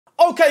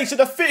Okay, so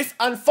the fifth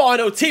and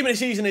final team of the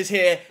season is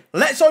here.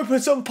 Let's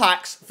open some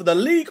packs for the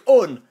Ligue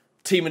 1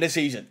 team of the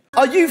season.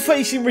 Are you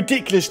facing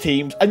ridiculous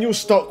teams and you're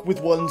stuck with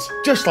ones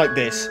just like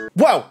this?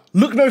 Well,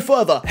 look no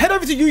further. Head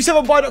over to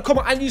u7buy.com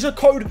and use the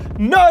code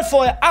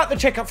NerdFire at the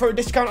checkout for a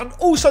discount. And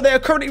also, they are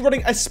currently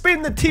running a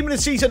spin the team of the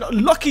season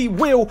lucky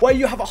wheel where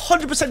you have a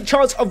 100%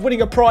 chance of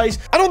winning a prize.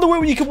 And on the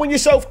wheel, you can win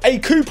yourself a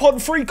coupon,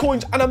 free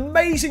coins, and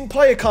amazing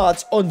player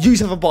cards on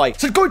u7buy.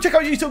 So go check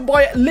out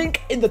u7buy,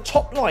 link in the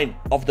top line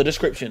of the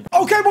description.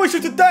 Okay, boys, so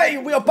today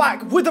we are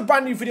back with a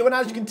brand new video. And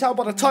as you can tell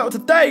by the title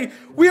today,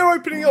 we are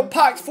opening up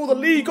packs for the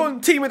Ligue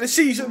 1 team of the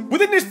season.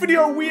 Within this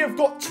video, we have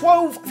got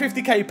 12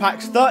 50k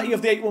packs, 30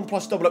 of the 81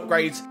 plus double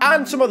upgrades,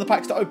 and some other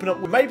packs to open up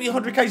with maybe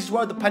 100 cases as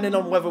well, depending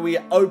on whether we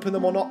open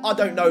them or not. I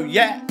don't know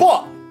yet.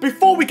 But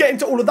before we get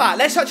into all of that,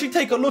 let's actually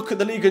take a look at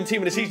the Ligue 1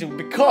 team of the season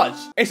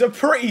because it's a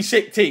pretty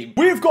sick team.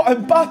 We've got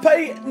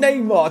Mbappe,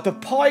 Neymar,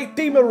 Depay,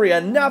 Di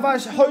Maria,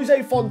 Navas,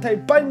 Jose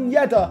Fonte, Ben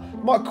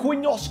Yedder,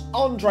 Marquinhos,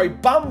 Andre,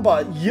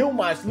 Bamba,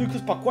 Yilmaz,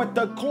 Lucas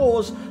Paqueta,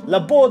 Claus,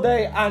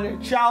 Laborde,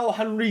 and Chao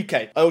Henrique.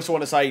 I also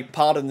want to say,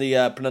 pardon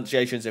the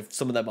pronunciations if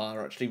some of them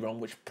are actually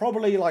wrong, which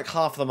probably like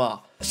half of them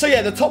are. So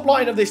yeah, the top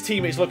line of this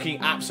team is looking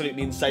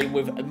absolutely insane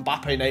with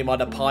Mbappe, Neymar,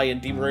 Depay,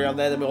 and Di Maria on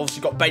there. Then we've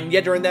obviously got Ben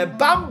Yedder in there.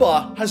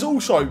 Bamba has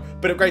also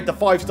been upgraded to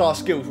 5-star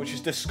skills, which is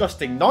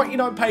disgusting.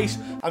 99 pace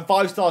and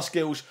 5-star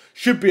skills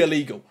should be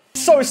illegal.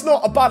 So it's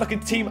not a bad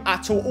looking team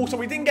at all. Also,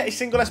 we didn't get a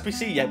single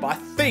SBC yet, but I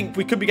think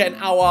we could be getting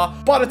our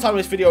by the time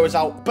this video is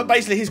out. But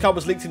basically, his card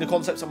was leaked in the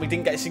concepts and we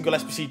didn't get a single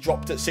SBC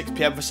dropped at 6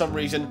 PM for some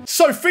reason.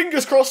 So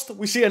fingers crossed,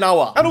 we see an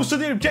hour. And also,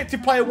 the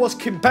objective player was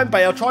Kimpembe.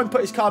 I'll try and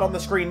put his card on the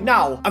screen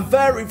now. A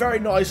very, very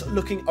nice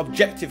looking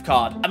objective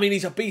card. I mean,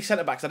 he's a B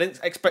centre-back, so I didn't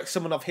expect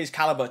someone of his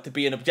caliber to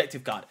be an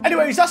objective card.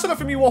 Anyways, that's enough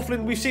of me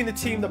waffling. We've seen the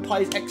team, the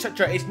players,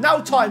 etc. It's now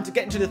time to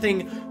get into the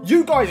thing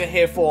you guys are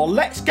here for.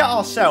 Let's get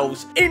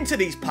ourselves into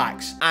these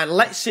packs and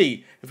let's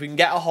see if we can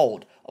get a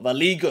hold of a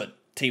Ligue 1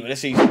 team of the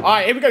season. All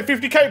right, here we go.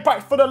 50k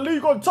packs for the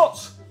Ligue 1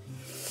 TOTS.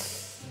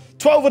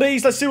 12 of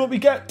these. Let's see what we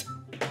get.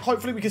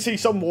 Hopefully, we can see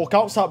some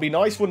walkouts. That'd be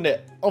nice, wouldn't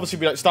it? Obviously,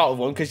 we don't start with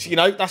one because, you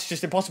know, that's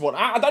just impossible.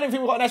 I don't even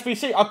think we've got an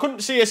SBC. I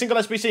couldn't see a single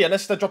SBC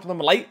unless they're dropping them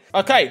late.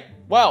 Okay,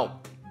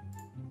 well,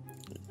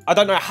 I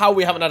don't know how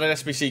we haven't had an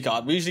SBC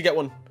card. We usually get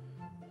one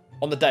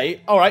on the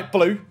day. All right,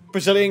 blue.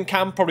 Brazilian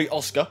cam, probably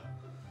Oscar.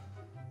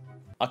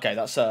 Okay,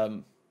 that's...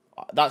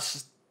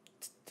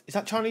 Is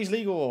that Chinese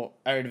League or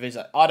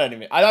Eredivisie? I don't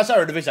even... That's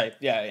Eredivisie.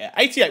 Yeah.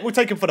 88. We'll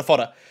take him for the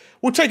fodder.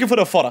 We'll take him for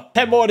the fodder.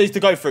 10 more of these to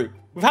go through.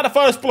 We've had a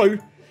first blue.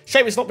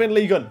 Shame it's not been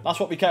Ligue 1. That's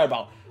what we care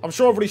about. I'm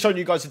sure I've already shown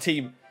you guys the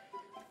team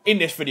in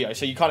this video,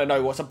 so you kind of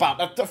know what's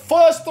about. The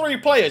first 3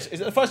 players,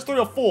 is it the first 3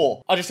 or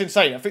 4, are just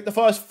insane. I think the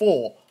first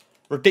 4,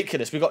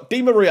 ridiculous. We've got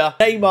Di Maria,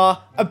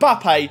 Neymar,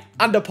 Mbappe,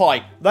 and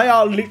Depay. They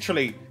are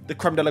literally the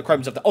creme de la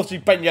cremes of the... Obviously,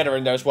 Ben Yedder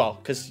in there as well,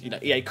 because, you know,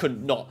 EA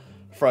couldn't not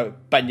throw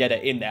Ben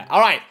Yedder in there. All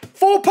right,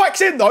 4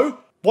 packs in, though.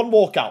 1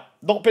 walkout.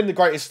 Not been the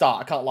greatest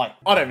start, I can't lie.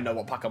 I don't even know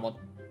what pack I'm on.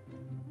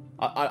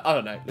 I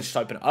don't know. Let's just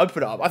open it.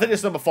 Open it up. I think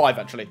it's number 5,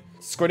 actually.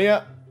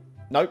 Skriniar.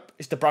 Nope,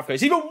 it's Dubravka.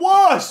 It's even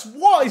worse.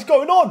 What is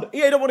going on?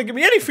 EA don't want to give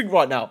me anything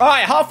right now. All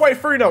right, halfway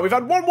through now. We've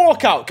had 1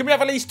 walkout. Can we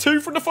have at least 2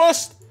 from the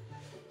first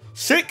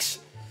 6?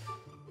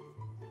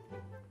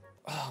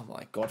 Oh,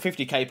 my God.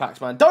 50k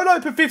packs, man. Don't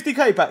open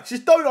 50k packs.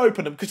 Just don't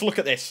open them, because look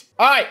at this.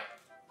 All right,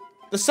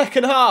 the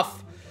second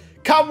half.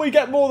 Can we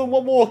get more than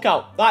 1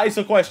 walkout? That is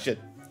the question.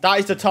 That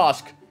is the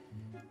task.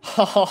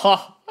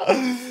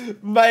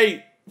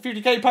 Mate,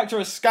 50k packs are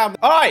a scam.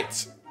 All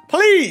right,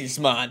 please,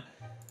 man.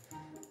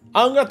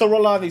 I'm going to have to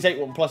roll out these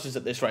 81 pluses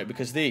at this rate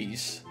because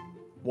these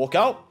walk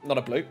out. Not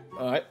a blue.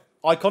 All right.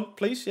 Icon,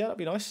 please. Yeah, that'd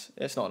be nice.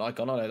 It's not an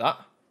icon. I know that.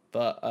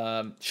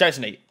 But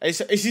Chesney. It's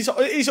a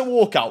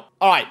walkout.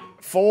 All right.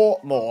 4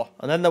 more.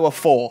 And then there were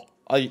 4.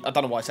 I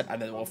don't know why I said and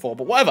then there were 4.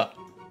 But whatever.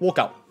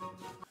 Walkout.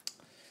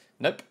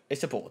 Nope.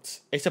 It's a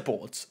boards. It's a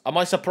boards. Am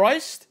I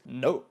surprised?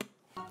 Nope.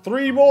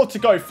 3 more to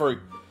go through.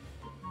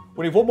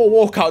 We need 1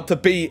 more walkout to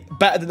be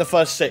better than the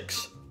first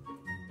 6.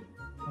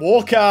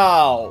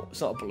 Walkout.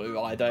 It's not a blue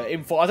either. I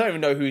don't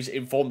even know who's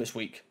in form this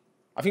week.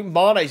 I think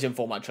Mane's in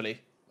form, actually.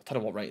 I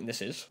don't know what rating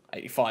this is.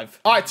 85.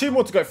 All right, 2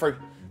 more to go through.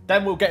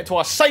 Then we'll get to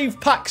our save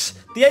packs.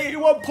 The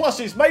 81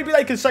 pluses. Maybe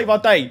they can save our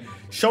day.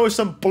 Show us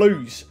some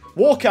blues.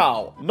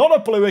 Walkout. Not a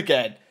blue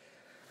again.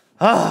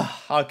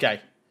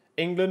 Okay.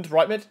 England,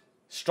 right mid.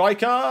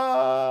 Striker.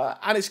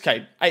 And it's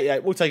Kane.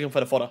 88. We'll take him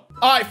for the fodder.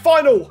 All right,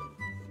 final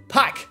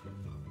pack.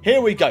 Here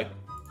we go.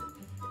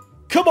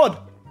 Come on.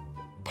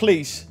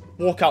 Please.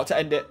 Walk out to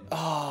end it.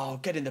 Oh,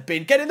 get in the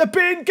bin. Get in the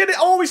bin. Get it.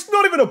 Oh, it's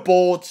not even a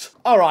board.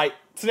 All right.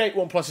 To the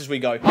 81 pluses we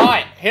go. All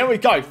right. Here we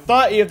go.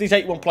 30 of these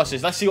 81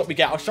 pluses. Let's see what we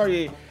get. I'll show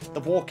you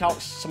the walkouts.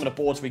 Some of the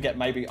boards we get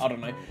maybe. I don't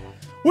know.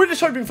 We're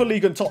just hoping for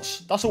Ligue 1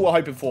 TOTS. That's all we're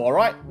hoping for, all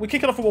right? We're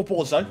kicking off with more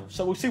boards, though.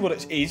 So we'll see what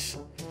it is.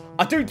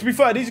 To be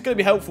fair, these are going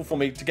to be helpful for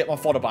me to get my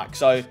fodder back.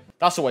 So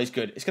that's always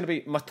good. It's going to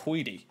be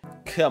Matuidi.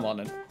 Come on,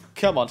 then.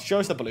 Come on. Show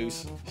us the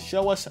blues.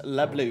 Show us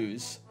the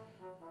blues.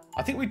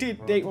 I think we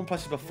did the 81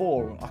 pluses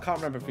before. I can't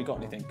remember if we got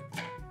anything.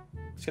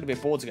 It's going to be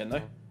a boards again,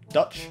 though.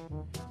 Dutch.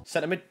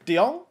 Centre mid, De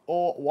Jong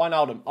or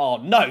Wijnaldum? Oh,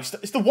 no, it's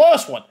the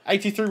worst one.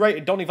 83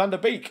 rated, Donny van der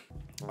Beek.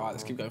 All right,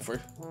 let's keep going through.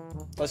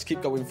 Let's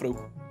keep going through.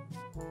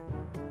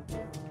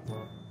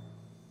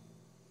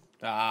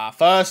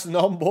 First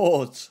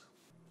non-boards.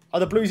 Are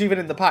the Blues even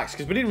in the packs?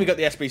 Because we didn't even get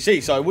the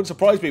SBC, so it wouldn't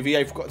surprise me if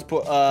EA forgot to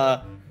put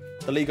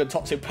the League and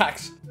TOTS in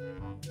packs.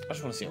 I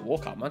just want to see a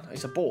walkout, man.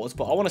 It's a boards,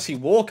 but I want to see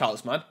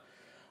walkouts, man.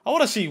 I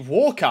want to see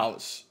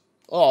walkouts.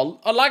 Oh,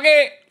 I like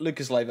it.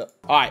 Lucas Leiva.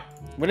 All right,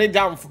 we're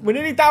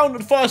nearly down to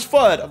the first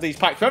third of these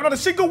packs. We haven't had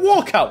a single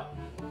walkout.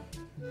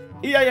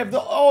 EA have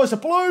the... Oh, it's a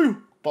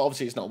blue. But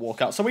obviously it's not a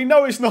walkout, so we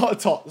know it's not a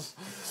TOTS.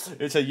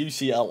 It's a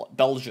UCL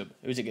Belgium.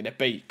 Who's it going to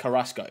be?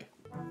 Carrasco.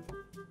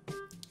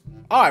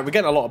 All right, we're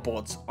getting a lot of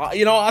boards.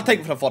 You know, I'll take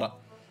it for the fodder.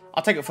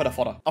 I'll take it for the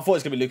fodder. I thought it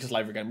was going to be Lucas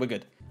Leiva again. We're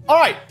good. All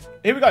right,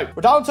 here we go.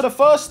 We're down to the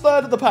first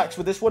third of the packs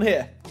with this one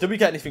here. Did we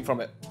get anything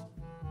from it?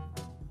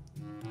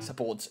 It's a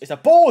boards. It's a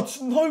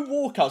boards. No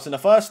walkouts in the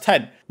first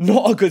 10.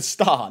 Not a good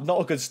start. Not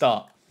a good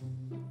start.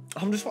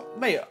 I'm just...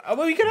 Mate, are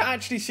we going to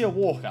actually see a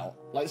walkout?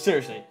 Like,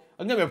 seriously.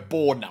 I'm going to be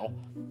bored now.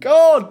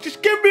 God,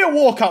 just give me a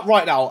walkout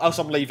right now, else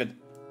I'm leaving.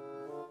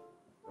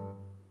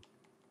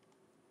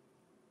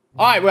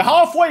 All right, we're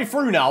halfway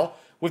through now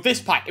with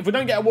this pack. If we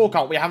don't get a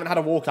walkout, we haven't had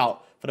a walkout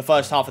for the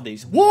first half of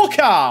these.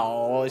 Walkout!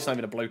 Oh, it's not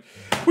even a blue.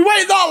 We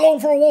waited that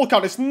long for a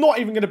walkout. It's not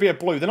even going to be a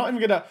blue. They're not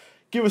even going to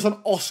give us an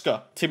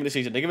Oscar team of the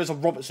season. They give us a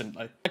Robertson,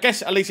 though. I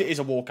guess at least it is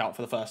a walkout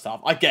for the first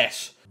half. I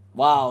guess.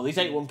 Wow, these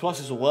 81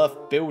 pluses were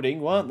worth building,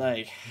 weren't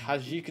they?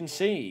 As you can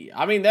see.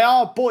 I mean, they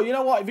are, but you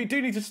know what? If you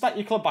do need to stack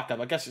your club back up,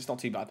 I guess it's not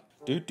too bad.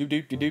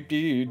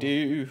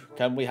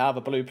 Can we have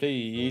a blue,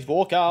 please?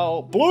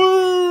 Walkout.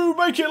 Blue!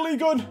 Make it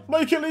League One.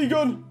 Make it League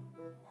One.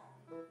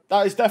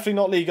 That is definitely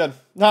not League One.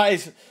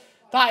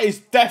 That is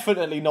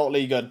definitely not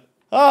League One.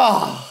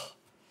 Ah,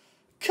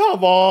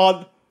 come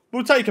on.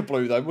 We'll take a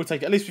blue, though. We'll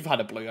take it. At least we've had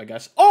a blue, I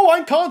guess. Oh,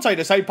 and Kante,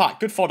 the same pack.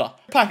 Good fodder.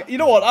 Pack. You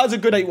know what? That was a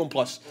good 81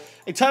 plus.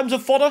 In terms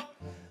of fodder,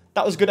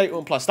 that was a good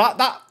 81 plus.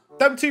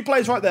 Them two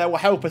players right there will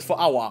help us for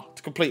our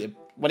to complete him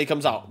when he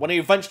comes out. When he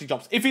eventually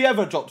drops. If he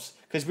ever drops.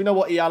 Because we know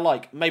what EA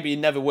like. Maybe he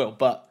never will.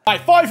 But, all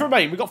right, 5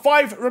 remain. We've got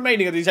 5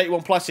 remaining of these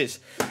 81 pluses.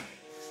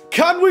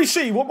 Can we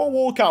see one more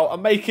walkout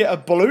and make it a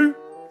blue?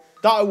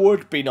 That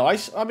would be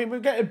nice. I mean, we're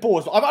getting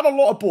boards. I've had a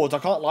lot of boards, I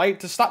can't lie.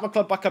 To stack my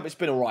club back up, it's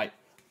been all right.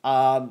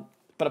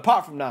 But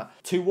apart from that,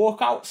 2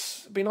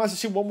 walkouts. It'd be nice to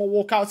see one more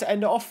walkout to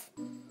end it off.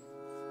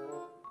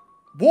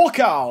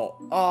 Walkout!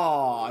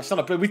 Ah, it's not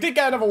a blue. We did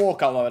get another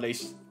walkout, though, at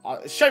least.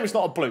 It's a shame it's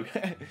not a blue.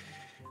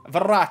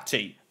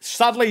 Verratti.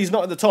 Sadly, he's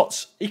not in the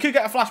TOTS. He could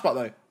get a flashback,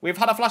 though. We've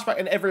had a flashback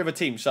in every other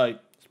team, so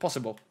it's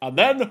possible. And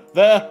then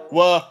there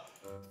were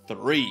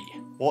 3.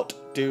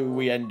 What do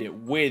we end it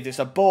with? It's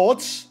a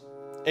boards.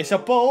 It's a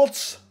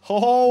boards.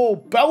 Oh,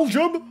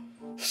 Belgium.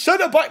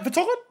 Centre-back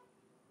Vertonghen?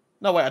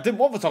 No, wait, I didn't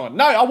want Vertonghen.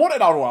 No, I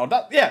wanted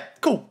Alderweireld. Yeah,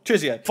 cool.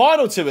 Cheers, yeah.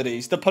 Final 2 of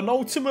these. The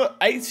penultimate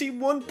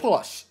 81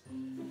 plus.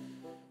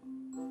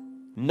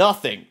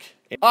 Nothing.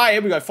 All right,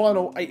 here we go.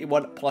 Final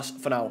 81 plus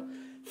for now.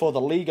 For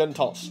the League and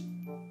TOTS.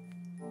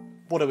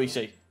 What do we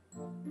see?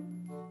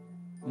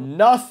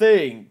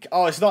 Nothing.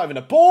 Oh, it's not even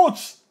a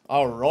boards.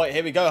 All right,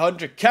 here we go.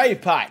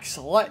 100k packs.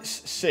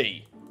 Let's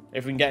see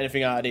if we can get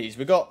anything out of these.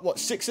 We've got, what,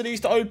 6 of these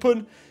to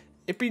open?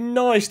 It'd be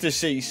nice to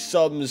see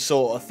some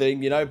sort of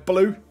thing, you know.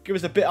 Blue, give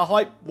us a bit of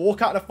hype.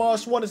 Walk out the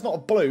first one. It's not a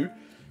blue.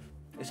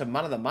 It's a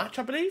man of the match,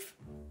 I believe.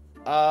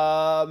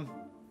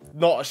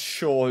 Not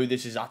sure who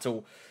this is at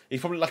all. He's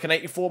probably like an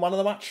 84 man of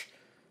the match.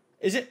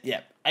 Is it?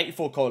 Yeah,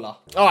 84 Cola.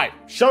 All right,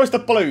 show us the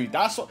blue.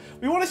 That's what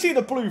we want to see,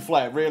 the blue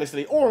flare,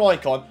 realistically. Or an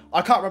icon.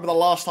 I can't remember the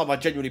last time I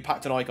genuinely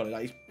packed an icon.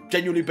 Like, it's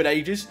genuinely been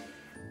ages.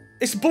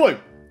 It's blue.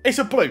 It's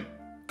a blue.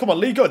 Come on,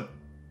 League One.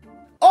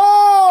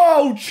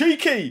 Oh,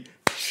 cheeky.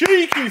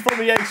 Cheeky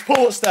from EA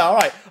Sports there. All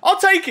right, I'll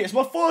take it. It's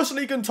my first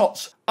League and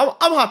TOTS.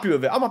 I'm happy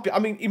with it. I'm happy. I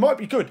mean, he might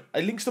be good.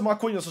 It links to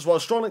Marquinhos as well.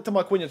 Strong link to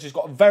Marquinhos. He's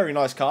got a very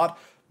nice card.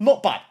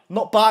 Not bad.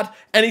 Not bad.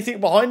 Anything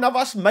behind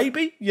Navas?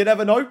 Maybe. You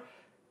never know.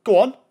 Go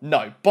on.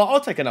 No. But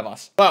I'll take a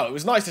Navas. Well, it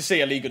was nice to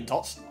see a League and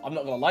TOTS. I'm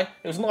not going to lie.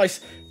 It was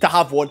nice to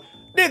have one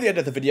near the end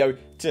of the video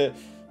to,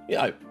 you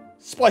know,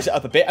 spice it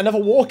up a bit. Another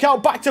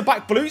walkout.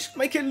 Back-to-back blues.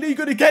 Make it League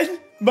again.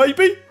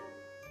 Maybe.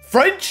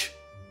 French.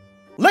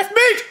 Left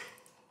mid.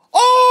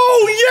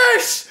 Oh,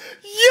 yes!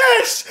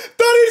 Yes!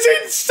 That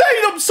is insane!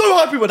 I'm so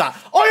happy with that.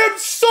 I am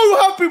so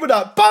happy with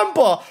that.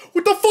 Bamba,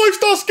 with the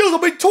 5-star skills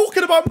I've been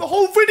talking about the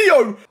whole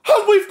video.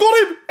 And we've got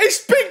him.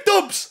 It's big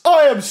dubs.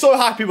 I am so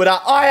happy with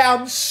that. I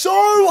am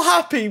so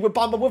happy with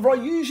Bamba. Whether I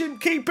use him,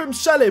 keep him,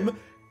 sell him,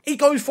 he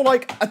goes for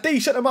like a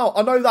decent amount.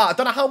 I know that. I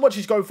don't know how much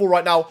he's going for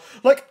right now.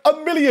 Like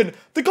 $1 million.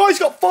 The guy's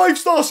got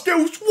 5-star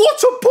skills.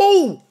 What a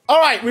pull!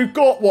 All right, we've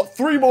got, what,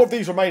 3 more of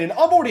these remaining.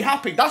 I'm already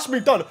happy. That's me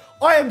done.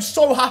 I am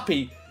so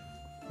happy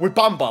with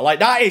Bamba. Like,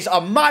 that is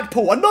a mad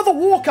pull. Another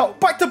walkout.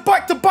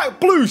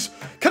 Back-to-back-to-back blues.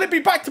 Can it be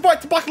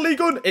back-to-back-to-back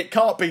League One? It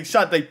can't be,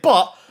 sadly.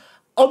 But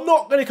I'm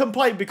not going to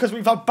complain because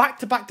we've had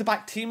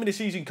back-to-back-to-back team of the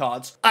season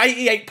cards.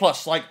 88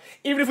 plus. Like,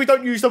 even if we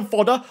don't use them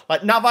fodder,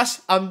 like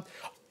Navas,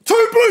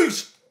 2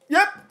 blues.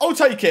 Yep, I'll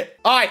take it.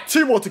 All right,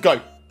 2 more to go.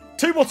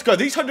 2 more to go.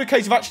 These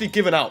 100Ks have actually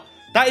given out.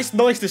 That is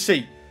nice to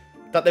see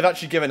that they've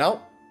actually given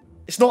out.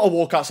 It's not a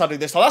walkout, sadly,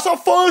 this time. That's our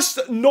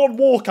first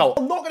non-walkout.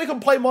 I'm not going to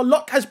complain. My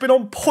luck has been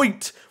on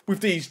point with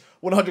these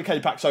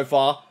 100K packs so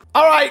far.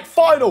 All right,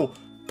 final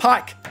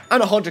pack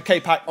and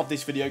 100K pack of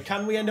this video.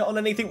 Can we end it on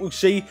anything? We'll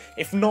see.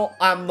 If not,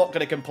 I'm not going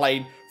to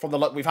complain from the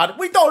luck we've had.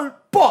 We don't,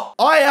 but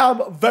I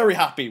am very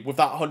happy with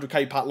that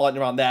 100K pack lying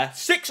around there.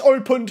 6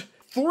 opened,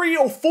 3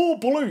 or 4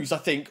 blues, I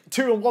think.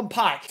 2 in 1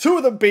 pack. 2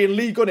 of them being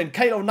Ligue 1 and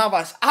Keylor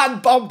Navas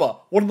and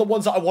Bamba. One of the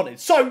ones that I wanted.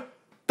 So,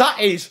 that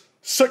is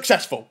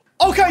successful.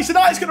 Okay, so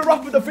that is going to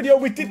wrap up the video.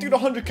 We did do the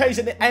 100Ks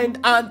in the end,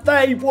 and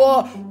they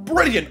were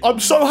brilliant. I'm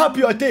so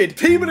happy I did.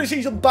 Team of the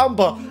Season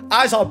Bamba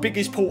as our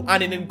biggest pull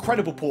and an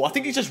incredible pull. I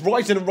think he's just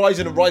rising and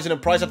rising and rising in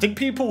price. I think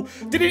people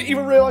didn't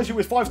even realise he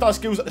was 5-star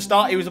skills at the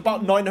start. He was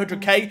about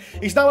 900K.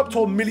 He's now up to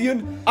 1 million,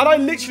 and I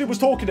literally was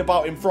talking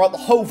about him throughout the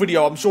whole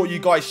video. I'm sure you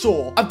guys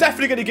saw. I'm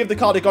definitely going to give the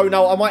card a go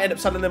now. I might end up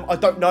selling them. I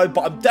don't know,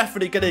 but I'm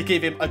definitely going to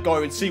give him a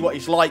go and see what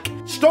he's like.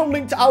 Strong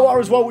link to Awar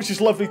as well, which is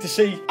lovely to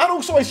see. And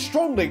also a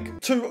strong link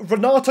to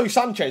Renato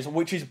Sanchez,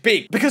 which is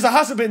big because there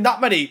hasn't been that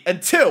many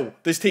until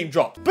this team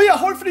dropped. But yeah,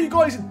 hopefully you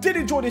guys did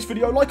enjoy this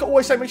video. Like I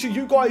always say, make sure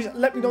you guys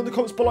let me know in the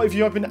comments below if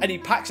you opened any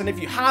packs, and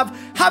if you have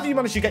you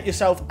managed to get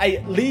yourself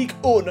a Ligue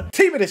 1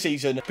 team of the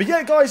season? But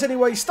yeah, guys,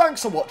 anyways,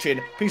 thanks for watching.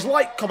 Please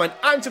like, comment,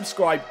 and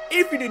subscribe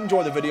if you did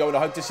enjoy the video, and I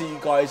hope to see you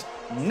guys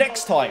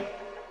next time.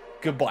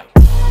 Goodbye.